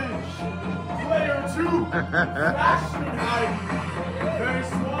knowledge. Player 2, fashion Heidi. Very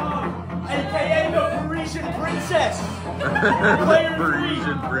suave, aka the Parisian princess. Player 3.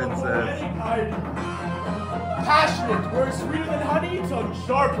 Parisian princess. Heidi. Passionate, words sweeter than honey, tongue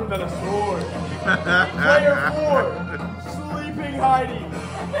sharper than a sword. Player 4. Sleeping Heidi.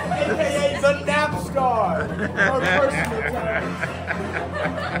 AKA the nap star. Our personal attack.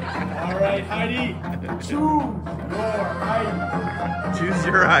 All right, Heidi. Choose your Heidi. Choose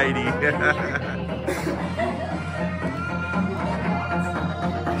your Heidi.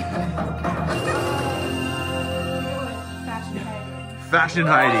 Fashion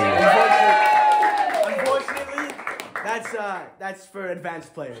Heidi. Unfortunately, that's for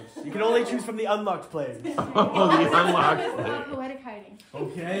advanced players. You can only choose from the unlocked players. Oh, the unlocked players. Poetic hiding.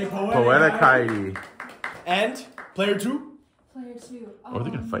 Okay, Poetic Heidi. And player 2? Player 2. Oh, are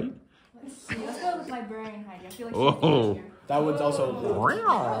they gonna fight? Let's see. Let's go with librarian Heidi. I feel like Oh. That one's also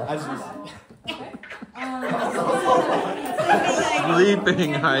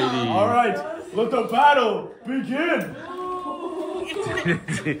Sleeping Heidi. All right, let the battle begin.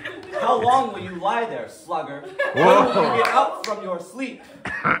 How long will you lie there, slugger? Whoa. When will you get up from your sleep?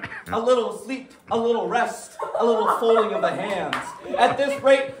 A little sleep, a little rest, a little folding of the hands. At this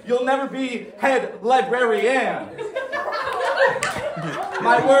rate, you'll never be head librarian.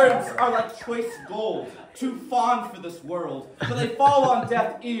 My words are like choice gold, too fond for this world, but they fall on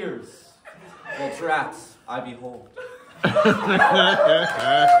deaf ears. The rats I behold.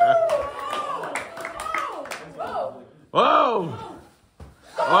 Whoa!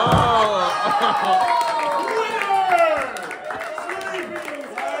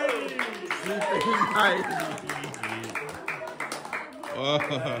 Sleeping Heidi.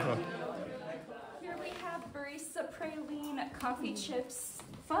 Here we have barista praline coffee chips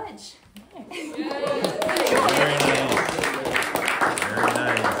fudge. Very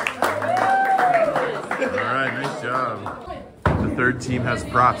nice. All right, nice job. The third team has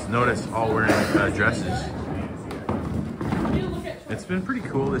props. Notice, all wearing dresses. It's been pretty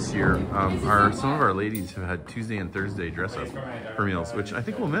cool this year. Some of our ladies have had Tuesday and Thursday dress up for meals, which I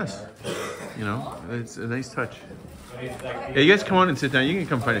think we'll miss. You know, it's a nice touch. Yeah, you guys come on and sit down. You can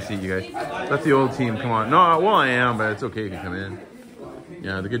come find a seat, you guys. Let the old team come on. No, well, I am, but it's okay if you come in.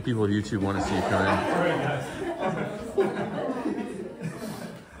 Yeah, the good people of YouTube want to see you come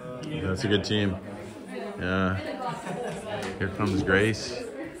in. That's a good team. Yeah. Here comes Grace,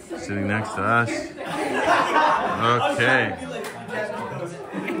 sitting next to us. Okay.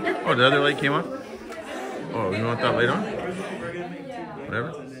 Oh, the other light came on? Oh, you want that light on? Whatever.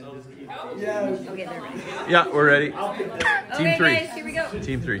 Okay, they're ready. Yeah, we're ready. Team 3. Guys, here we go.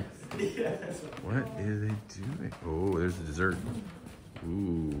 Team 3. What are they doing? Oh, there's the dessert.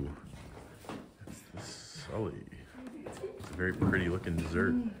 Ooh. That's the Sully. It's a very pretty looking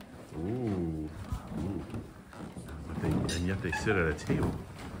dessert. Ooh. Ooh. And yet they sit at a table.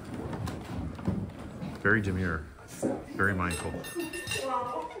 Very demure. Very mindful.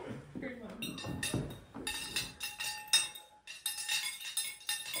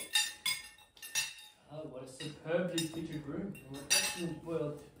 Oh, what a superbly featured room. And what excellent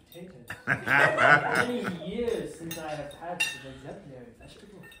boiled potatoes. Many years since I have had an exemplary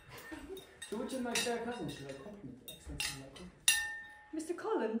vegetable. To which of my fair cousins should I compliment the excellence of my cooking? Mr.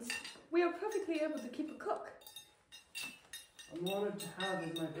 Collins, we are perfectly able to keep a cook. I'm honored to have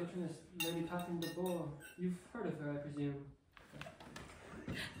as my patroness Lady Catherine de Boer. You've heard of her, I presume.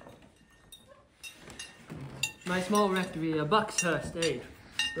 My small rectory, a Buckshurst age,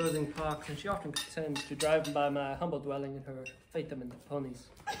 Rosing Parks, and she often consents to drive by my humble dwelling in her phaeton and the ponies.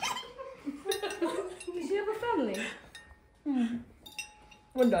 Does she have a family?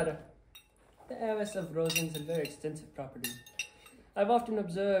 One daughter, the heiress of Rosings and very extensive property. I've often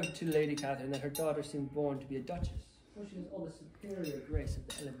observed to Lady Catherine that her daughter seemed born to be a duchess. So she has all the superior grace of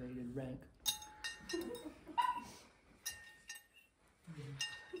the elevated rank.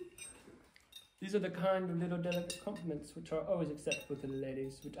 These are the kind of little delicate compliments which are always acceptable to the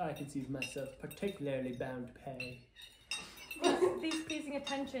ladies, which I conceive myself particularly bound to pay. These pleasing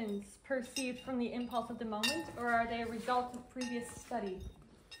attentions perceived from the impulse of the moment, or are they a result of previous study?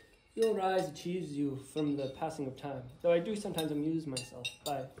 Your rise achieves you from the passing of time, though I do sometimes amuse myself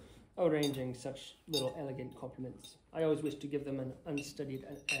by arranging such little elegant compliments. I always wish to give them an unstudied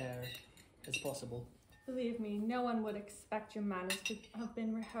air as possible. Believe me, no one would expect your manners to have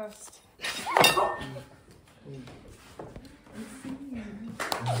been rehearsed. Oh,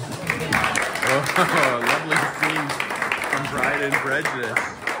 lovely scenes from Pride and Prejudice.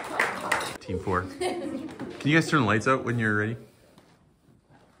 Team 4. Can you guys turn the lights out when you're ready?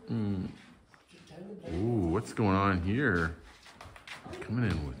 Ooh, what's going on here? Coming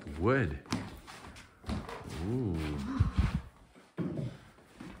in with wood. Ooh.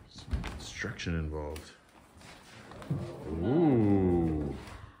 Some construction involved. Ooh.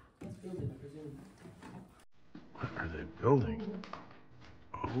 What are they building?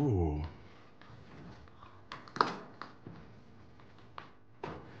 Ooh.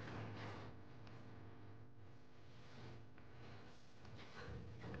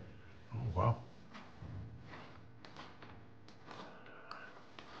 Oh, wow.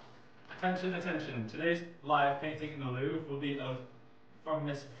 Attention, attention. Today's live painting in the Louvre will be from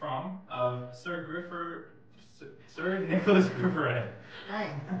Miss Fromm of Sir Nicholas Grifferaie.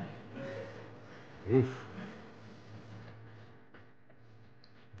 Oof.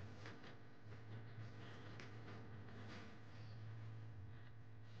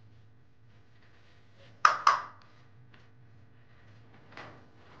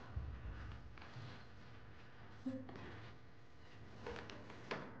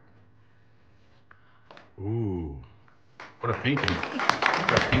 Ooh, what a painting.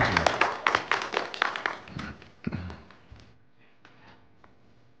 What a painting.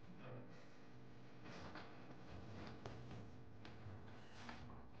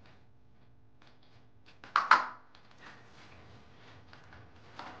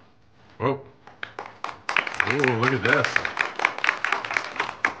 Whoa. Oh, look at this.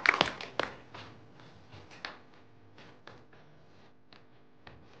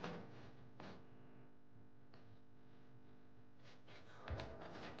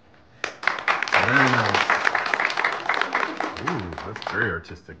 Very nice. Ooh, that's very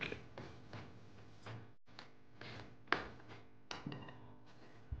artistic.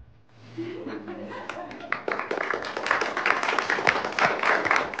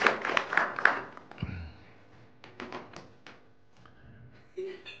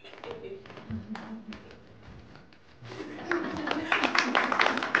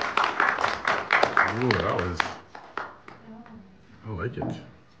 Ooh, that was, I like it.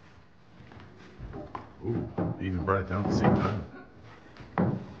 Ooh, they even brought it down at the same time.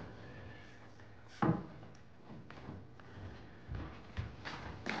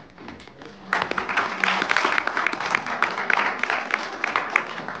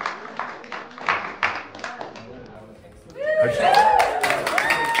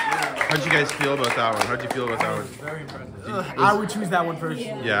 How'd you guys feel about that one? How'd you feel about that one? Very impressive. I would choose that one first.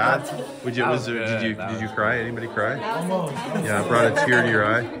 Yeah. Did you cry? Anybody cry? Almost. Yeah, brought a tear to your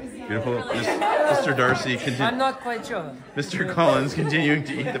eye. Beautiful. Mr. Darcy, I'm not quite sure. Mr. Collins continuing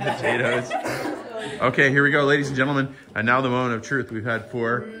to eat the potatoes. Okay, here we go, ladies and gentlemen. And now the moment of truth. We've had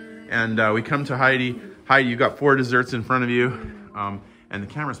 4, and we come to Heidi. Heidi, you've got 4 desserts in front of you. And the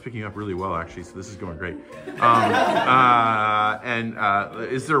camera's picking up really well, actually, so this is going great.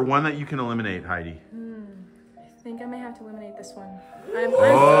 Is there one that you can eliminate, Heidi? I think I may have to eliminate this one.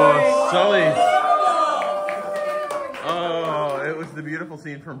 Sully! Oh, it was the beautiful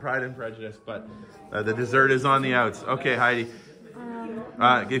scene from Pride and Prejudice, but the dessert is on the outs. Okay, Heidi.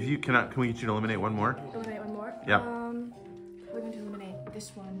 Can we get you to eliminate one more? Eliminate one more? Yep. We're going to eliminate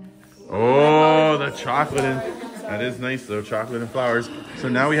this one. Oh, the chocolate and that is nice though, chocolate and flowers. So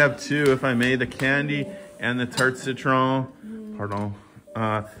now we have 2, if I may, the candy and the tarte citron. Pardon.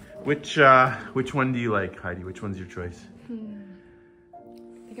 Which one do you like, Heidi? Which one's your choice? I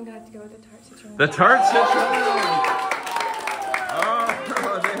think I'm gonna have to go with the tarte citron. The tarte citron.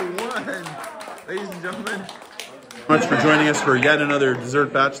 Oh, they won, ladies and gentlemen. Thank you much for joining us for yet another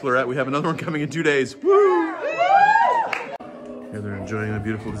dessert bachelorette. We have another one coming in 2 days. Woo! Here they're enjoying the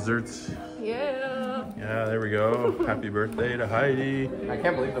beautiful desserts. Yeah. Yeah, there we go. Happy birthday to Heidi. I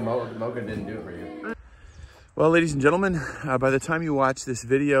can't believe the mocha didn't do it for you. Well, ladies and gentlemen, by the time you watch this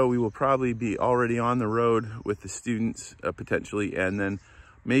video, we will probably be already on the road with the students, potentially, and then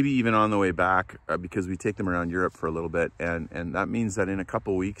maybe even on the way back because we take them around Europe for a little bit. And that means that in a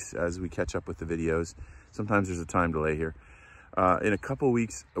couple weeks, as we catch up with the videos, sometimes there's a time delay here. In a couple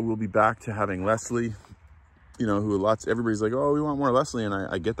weeks, we'll be back to having Leslie, you know, everybody's like, oh, we want more Leslie, and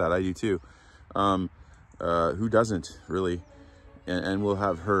I get that, I do too. Who doesn't really? And we'll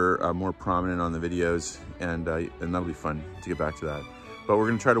have her more prominent on the videos, and that'll be fun to get back to that. But we're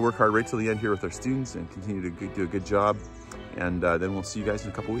gonna try to work hard right till the end here with our students and continue to do a good job. And then we'll see you guys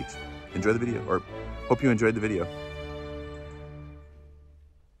in a couple weeks. Enjoy the video, or hope you enjoyed the video.